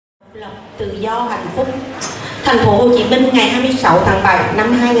Lập tự do hạnh phúc. Thành phố Hồ Chí Minh ngày 26 tháng 7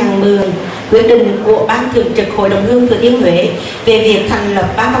 năm 2010, quyết định của Ban Thường trực Hội đồng Hương Thừa Thiên Huế về việc thành lập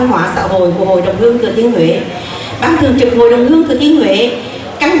Ban Văn hóa xã hội của Hội đồng Hương Thừa Thiên Huế. Ban Thường trực Hội đồng Hương Thừa Thiên Huế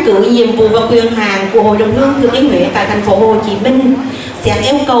căn cứ nhiệm vụ và quyền hạn của Hội đồng Hương Thừa Thiên Huế tại thành phố Hồ Chí Minh sẽ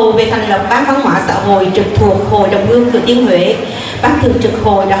yêu cầu về thành lập Ban Văn hóa xã hội trực thuộc Hội đồng Hương Thừa Thiên Huế. Ban Thường trực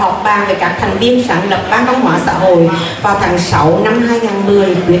Hội đã họp bàn với các thành viên sáng lập Ban Văn hóa xã hội vào tháng 6 năm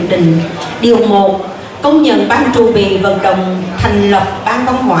 2010 quyết định điều 1 công nhận ban trụ bị vận động thành lập Ban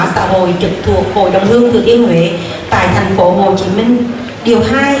Văn hóa xã hội trực thuộc Hội đồng Hương Thừa Thiên Huế tại thành phố Hồ Chí Minh. Điều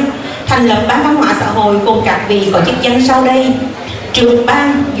 2 thành lập Ban Văn hóa xã hội gồm các vị có chức danh sau đây: trưởng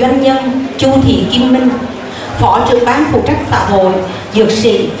ban doanh nhân Chu Thị Kim Minh, phó trưởng ban phụ trách xã hội dược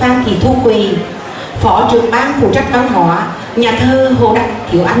sĩ Phan Thị Thu Quỳ, phó trưởng ban phụ trách văn hóa nhà thơ Hồ Đắc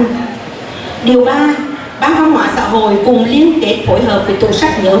Thiếu Anh. Điều 3 Ban Văn hóa xã hội cùng liên kết phối hợp với tủ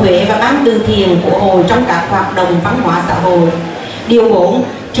sách nhớ Huế và ban từ thiện của hội trong các hoạt động văn hóa xã hội. Điều 4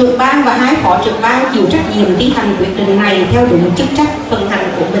 trưởng ban và 2 phó trưởng ban chịu trách nhiệm thi hành quyết định này theo đúng chức trách phân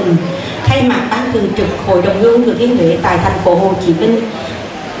hành của mình. Thay mặt Ban Thường trực Hội đồng Hương Thừa Thiên Huế tại thành phố Hồ Chí Minh,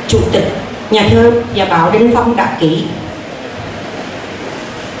 Chủ tịch nhà thơ nhà báo Đinh Phong đã ký.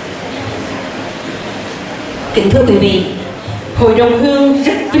 Kính thưa quý vị, Hội đồng Hương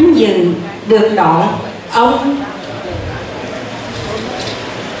rất vinh dự được đón ông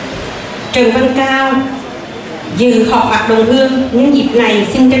Trần Văn Cao dự họp mặt đồng hương. Nhân dịp này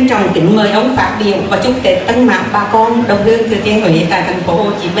xin trân trọng kính mời ông phát biểu và chúc Tết Tân Mão bà con đồng hương Thừa Thiên Huế tại thành phố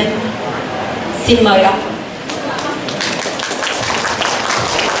Hồ Chí Minh. Xin mời ông.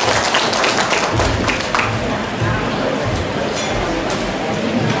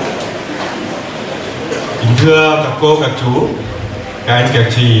 Kính thưa các cô, các chú, các anh, các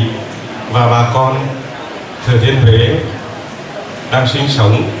chị và bà con Thừa Thiên Huế đang sinh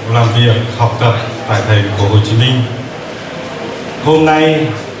sống, làm việc, học tập tại thành phố Hồ Chí Minh. Hôm nay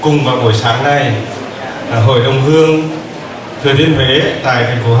cùng vào buổi sáng này, Hội đồng Hương Thừa Thiên Huế tại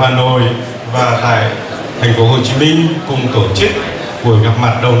thành phố Hà Nội và tại thành phố Hồ Chí Minh cùng tổ chức buổi gặp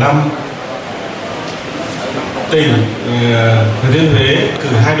mặt đầu năm. Tỉnh Thừa Thiên Huế cử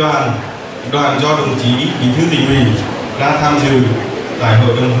 2 đoàn do đồng chí Bí thư Tỉnh ủy đã tham dự tại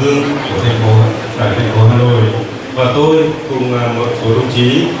Hội đồng Hương của tại thành phố Hà Nội, và tôi cùng một số đồng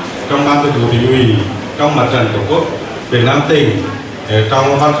chí trong ban thường vụ Tỉnh ủy, trong mặt trận Tổ quốc Việt Nam tỉnh,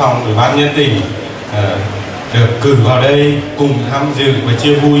 trong văn phòng Ủy ban nhân tỉnh được cử vào đây cùng tham dự và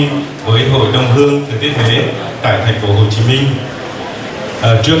chia vui với Hội đồng Hương Thừa Thiên Huế tại thành phố Hồ Chí Minh.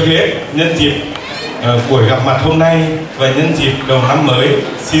 Trước hết, nhân dịp buổi gặp mặt hôm nay và nhân dịp đầu năm mới,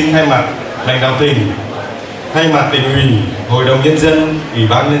 xin thay mặt lãnh đạo tỉnh, thay mặt Tỉnh ủy, Hội đồng nhân dân, Ủy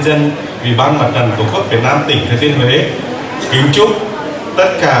ban nhân dân, Ủy ban Mặt trận Tổ quốc Việt Nam tỉnh Thừa Thiên Huế kính chúc tất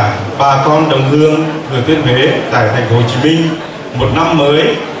cả bà con đồng hương Thừa Thiên Huế tại thành phố Hồ Chí Minh một năm mới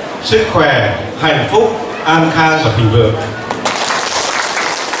sức khỏe, hạnh phúc, an khang và thịnh vượng.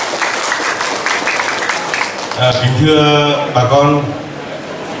 Kính thưa bà con,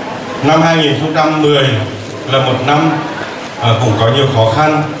 năm 2010 là một năm cũng có nhiều khó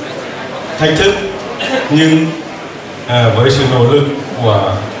khăn, thách thức, nhưng với sự nỗ lực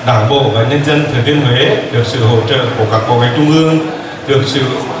của Đảng bộ và nhân dân Thừa Thiên Huế, được sự hỗ trợ của các bộ ngành trung ương, được sự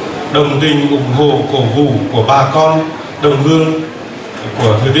đồng tình, ủng hộ, cổ vũ của bà con đồng hương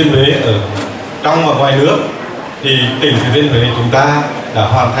của Thừa Thiên Huế ở trong và ngoài nước, thì tỉnh Thừa Thiên Huế chúng ta đã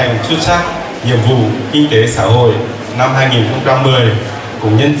hoàn thành xuất sắc nhiệm vụ kinh tế xã hội năm 2010.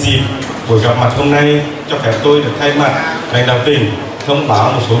 Cũng nhân dịp buổi gặp mặt hôm nay, cho phép tôi được thay mặt lãnh đạo tỉnh thông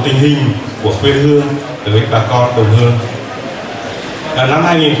báo một số tình hình của quê hương tới bà con đồng hương. Năm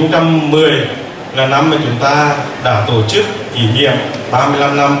 2010 là năm mà chúng ta đã tổ chức kỷ niệm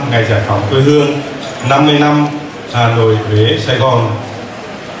 35 năm ngày giải phóng quê hương, 50 năm Hà Nội, Huế, Sài Gòn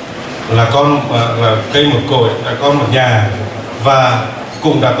là cây một cội, là con một nhà, và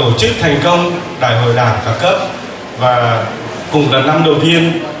cũng đã tổ chức thành công Đại hội Đảng các cấp, và cũng là năm đầu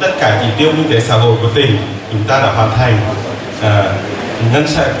tiên tất cả chỉ tiêu kinh tế xã hội của tỉnh chúng ta đã hoàn thành. Ngân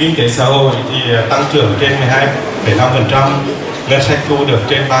sách kinh tế xã hội thì tăng trưởng trên 12,5%, ngân sách thu được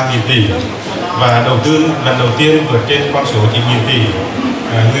trên 3.000 tỷ, và đầu tư lần đầu tiên vượt trên con số 9.000 tỷ.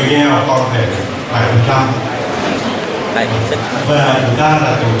 Người nghèo còn phải 7%. Và chúng ta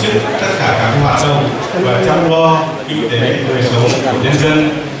đã tổ chức tất cả các hoạt động và chăm lo kinh tế đời sống của nhân dân,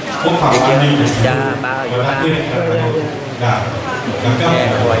 quốc phòng an ninh và đặc biệt là Đảng các cấp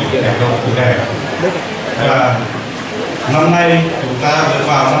những hành động cụ thể. Và năm nay chúng ta bước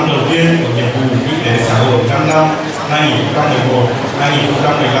vào năm đầu tiên của nhiệm vụ kinh tế xã hội 5 năm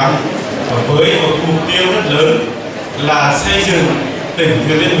 2011-2015 với một mục tiêu rất lớn là xây dựng tỉnh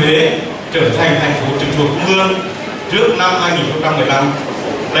Thừa Thiên Huế trở thành thành phố trực thuộc Trung ương trước năm 2015.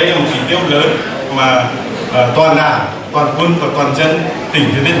 Đây là một chỉ tiêu lớn mà toàn đảng, toàn quân và toàn dân tỉnh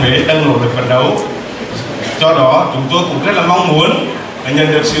Thừa Thiên Huế đang nỗ lực phấn đấu. Do đó chúng tôi cũng rất là mong muốn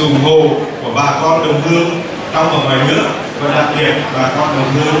nhận được sự ủng hộ của bà con đồng hương trong và ngoài nước, và đặc biệt bà con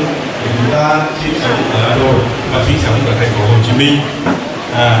đồng hương của chúng ta sinh sống ở Hà Nội và sinh sống ở thành phố Hồ Chí Minh.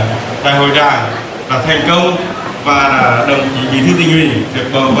 Đại hội đảng đã thành công và đồng chí bí thư tỉnh ủy được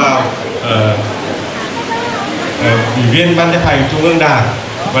bầu vào ủy viên ban chấp hành Trung ương Đảng,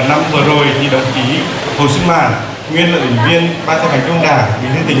 và năm vừa rồi thì đồng chí Hồ Xuân Mãn, nguyên là ủy viên ban chấp hành Trung ương Đảng, bí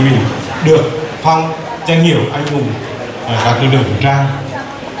thư tỉnh ủy, được phong danh hiệu anh hùng các lực lượng vũ trang.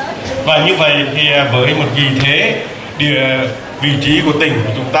 Và như vậy thì với một vị thế vị trí của tỉnh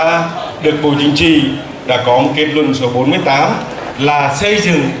của chúng ta được Bộ Chính trị đã có một kết luận số 48 là xây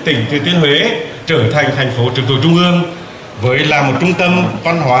dựng tỉnh Thừa Thiên Huế trở thành thành phố trực thuộc Trung ương, với là một trung tâm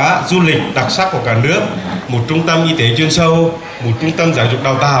văn hóa du lịch đặc sắc của cả nước, một trung tâm y tế chuyên sâu, một trung tâm giáo dục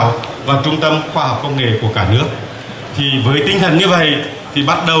đào tạo và trung tâm khoa học công nghệ của cả nước. Thì với tinh thần như vậy thì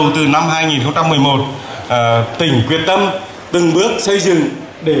bắt đầu từ năm 2011, tỉnh quyết tâm từng bước xây dựng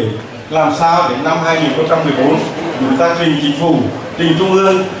để làm sao đến năm 2014 chúng ta trình chính phủ, trình trung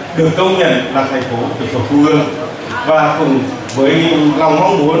ương được công nhận là thành phố trực thuộc Trung ương. Và cùng với lòng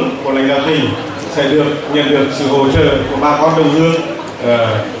mong muốn của lãnh đạo tỉnh sẽ nhận được sự hỗ trợ của bà con đồng hương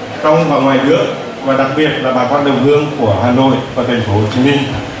trong và ngoài nước, và đặc biệt là bà con đồng hương của Hà Nội và thành phố Hồ Chí Minh.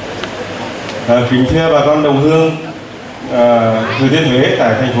 Kính thưa bà con đồng hương Thừa Thiên Huế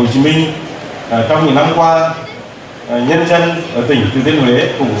tại thành phố Hồ Chí Minh, trong những năm qua, nhân dân ở tỉnh Thừa Thiên Huế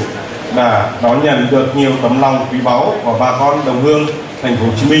cũng đã đón nhận được nhiều tấm lòng quý báu của bà con đồng hương thành phố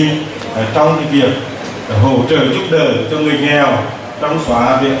Hồ Chí Minh trong cái việc hỗ trợ giúp đỡ cho người nghèo, trong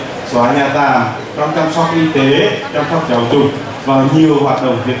xóa nhà tạm, trong chăm sóc y tế, chăm sóc giáo dục và nhiều hoạt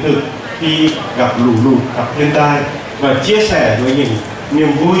động thiết thực khi gặp lũ lụt, gặp thiên tai, và chia sẻ với những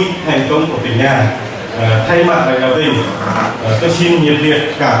niềm vui thành công của tỉnh nhà. Thay mặt lãnh đạo tỉnh, tôi xin nhiệt liệt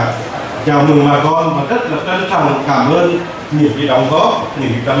chào mừng bà con và rất là trân trọng cảm ơn những cái đóng góp,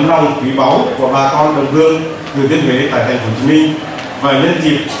 những cái tấm lòng quý báu của bà con đồng hương Thừa Thiên Huế tại thành phố Hồ Chí Minh. Và nhân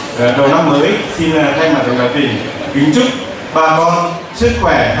dịp đầu năm mới, xin thay mặt lãnh đạo tỉnh kính chúc bà con sức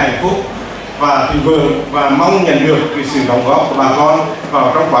khỏe, hạnh phúc và thịnh vượng, và mong nhận được cái sự đóng góp của bà con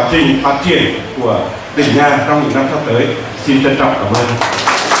vào trong quá trình phát triển của tỉnh nhà trong những năm sắp tới. Xin trân trọng cảm ơn.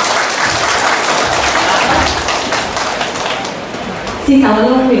 Xin cảm ơn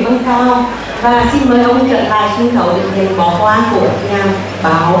ông Nguyễn Văn Cao, và xin mời ông trở lại sân khấu để nhận bó hoa của nhà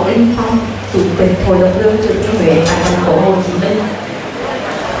báo Đinh Phong, Chủ tịch Hội đồng hương Thừa Thiên Huế tại thành phố Hồ Chí Minh.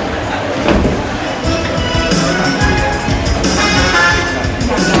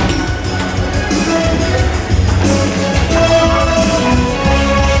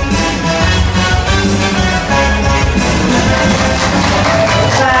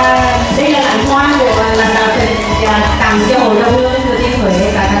 Và đây là lãng hoa của lãnh đạo tỉnh tặng cho Hội đồng hương Thừa Thiên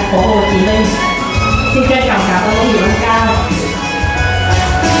Huế tại thành phố Hồ Chí Minh. Xin trân trọng cảm ơn ông Nguyễn Văn Cao.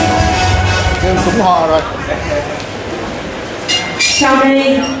 Cũng họ rồi. Sau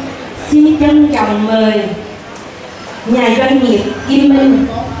đây, xin trân trọng mời nhà doanh nghiệp Kim Minh,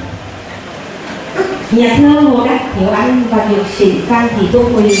 nhà thơ Hồ Đắc Thiệu Anh và dược sĩ Phan Thị Thu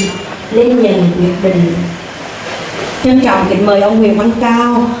Quỳ lên nhận quyết định. Trân trọng kính mời ông Nguyễn Văn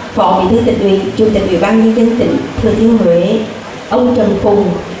Cao, Phó Bí thư Tỉnh ủy, Chủ tịch Ủy ban nhân dân tỉnh Thừa Thiên Huế, ông Trần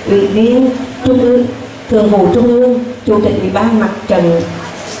Phùng, Ủy viên Trung ương, Thường vụ Trung ương, Chủ tịch Ủy ban Mặt trận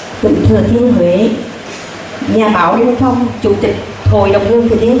tỉnh Thừa Thiên Huế, nhà báo Đinh Phong, Chủ tịch Hội đồng hương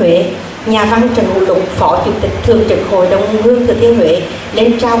Thừa Thiên Huế, nhà văn Trần Hữu Lục, Phó Chủ tịch Thường trực Hội đồng hương Thừa Thiên Huế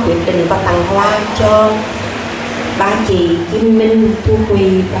lên trao quyết định và tặng hoa cho ba chị Kim Minh, Thu Quỳ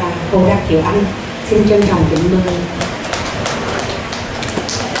và Hồ Đắc Thiệu Anh. Xin trân trọng kính mời.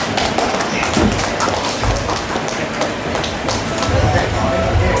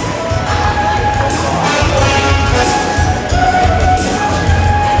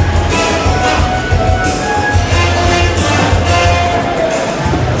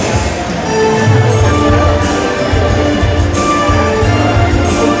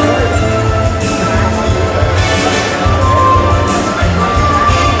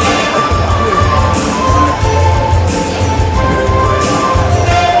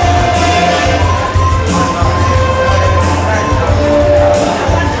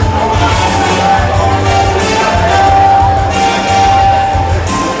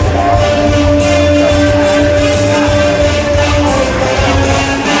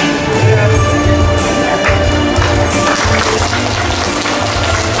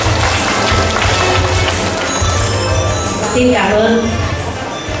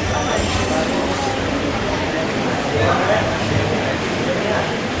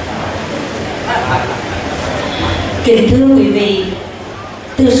 Kính thưa quý vị,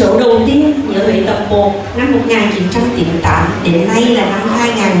 từ số đầu tiên nhớ Huế tập 1 năm 1998 đến nay là năm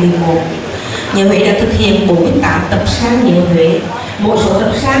 2011, nhớ Huế đã thực hiện 48 tập san nhớ Huế. Mỗi số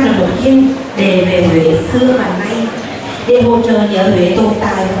tập san là một chuyên đề về Huế xưa và nay, để hỗ trợ nhớ Huế tồn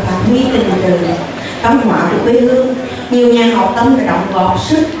tại và phát huy tình đời văn hóa của quê hương. Nhiều nhà hảo tâm đã đóng góp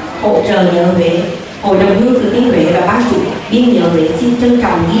sức hỗ trợ nhớ Huế. Hội đồng hương Thừa Thiên Huế và ban chủ biên nhớ Huế xin trân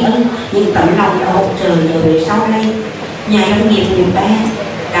trọng ghi ân những tấm lòng đã hỗ trợ nhớ Huế sau này. Nhà doanh nghiệp Nguyễn Bé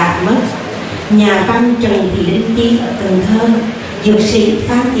đã mất, nhà văn Trần Thị Linh Chi ở Cần Thơ, dược sĩ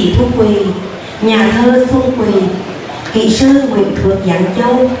Phan Thị Thu Quỳ, nhà thơ Xuân Quỳ, kỹ sư Nguyễn Phước Giảng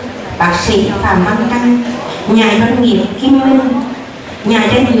Châu, bác sĩ Phạm Văn Đăng, nhà doanh nghiệp Kim Minh, nhà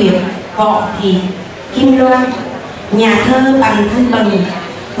doanh nghiệp Võ Thị Kim Loan, nhà thơ Bằng Thanh Bần,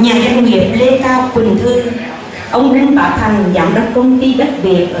 nhà doanh nghiệp Lê Cao Quỳnh Thư, ông Đinh Bá Thành, giám đốc công ty đất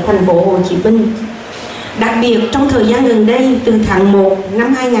Việt ở thành phố Hồ Chí Minh. Đặc biệt trong thời gian gần đây, từ tháng 1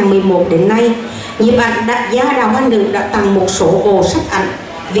 năm 2011 đến nay, nhiếp ảnh gia Đào Văn Lượng đã tặng một số bộ sách ảnh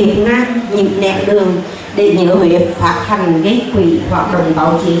Việt Nam những nẻo đường để nhớ Huế phát hành gây quỹ hoạt động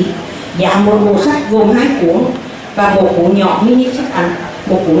báo chí. Giá một bộ sách gồm 2 cuốn và một cuốn nhỏ mini sách ảnh,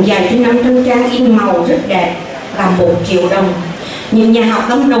 một cuốn dài trên 500 trang in màu rất đẹp là 1 triệu đồng. Những nhà hảo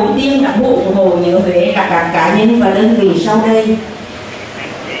tâm đầu tiên đã ủng hộ nhớ Huế là các cá nhân và đơn vị sau đây.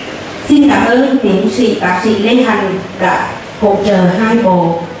 Xin cảm ơn tiến sĩ bác sĩ Lê Hành đã hỗ trợ 2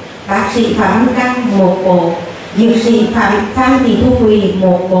 bộ, bác sĩ Phạm Văn Đăng 1 bộ, dược sĩ Phan Thị Thu Quỳ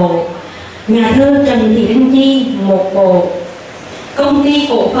 1 bộ, nhà thơ Trần Thị Linh Chi 1 bộ, công ty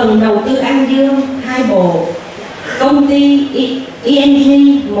cổ phần đầu tư An Dương 2 bộ, công ty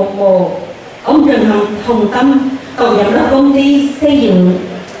ING 1 bộ, ông Trần Hồng Tâm, tổng giám đốc công ty xây dựng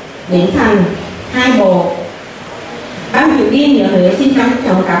Bến Thành 2 bộ. Ban chủ biên nhớ Huế xin trân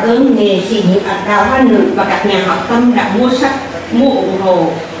trọng cảm ơn nghệ sĩ nhiếp ảnh Đào Văn Lượng và các nhà hảo tâm đã mua sách, mua ủng hộ.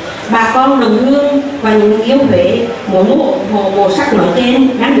 Bà con đồng hương và những yêu Huế muốn mua ủng hộ bộ sách nói trên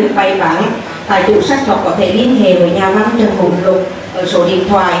đang được bày bán tại tủ sách, hoặc có thể liên hệ với nhà văn Trần Hữu Lục ở số điện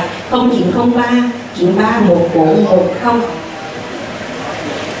thoại 0903 931410.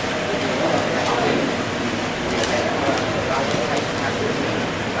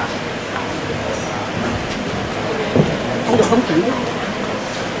 Không được không chỉ.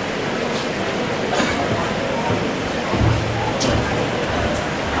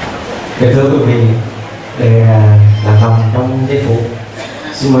 Thưa quý vị, để làm lòng trong giây phút,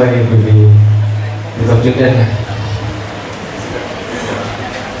 xin mời quý vị tiếp tục chương trình.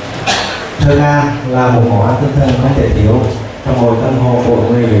 Thơ ca là một món ăn tinh thần không thể thiếu trong mỗi tâm hồn của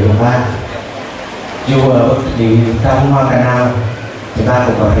người Việt chúng ta. Dù ở bất kỳ trong hoàn cảnh nào, chúng ta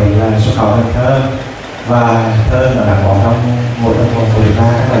cũng có thể là xuất khẩu thành thơ, và thơ là gắn bó trong mỗi tâm hồn của chúng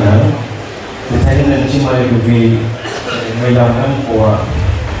ta rất là lớn. Thì thế nên xin mời quý vị người dòng âm của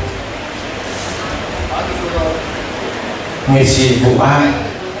nghệ sĩ Vũ Ba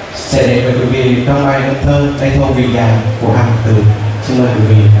sẽ đến với quý vị trong bài thơ Đây Thôn Vị Già của Hằng Từ. Xin mời quý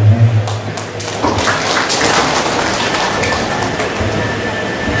vị lắng nghe.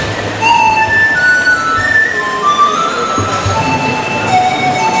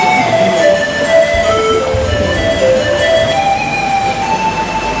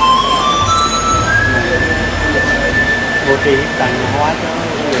 Bố trí tặng hoa cho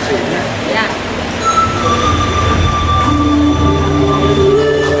nghệ sĩ nhé. Dạ.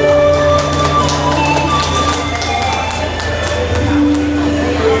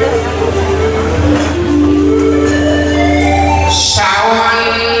 Sao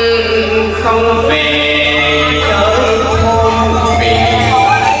anh không về chơi thôn vị,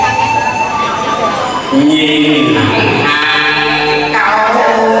 nhìn nặng hàng cao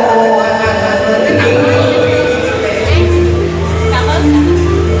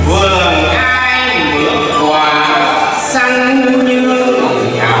vườn ai mượn quà xanh như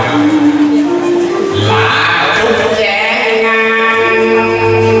ngọc, lá trúc ché ngang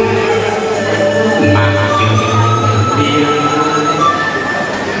mặt trường biên,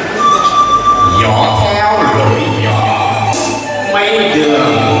 gió theo lối gió mây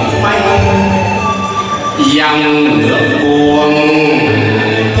đường mây, dòng nước buồn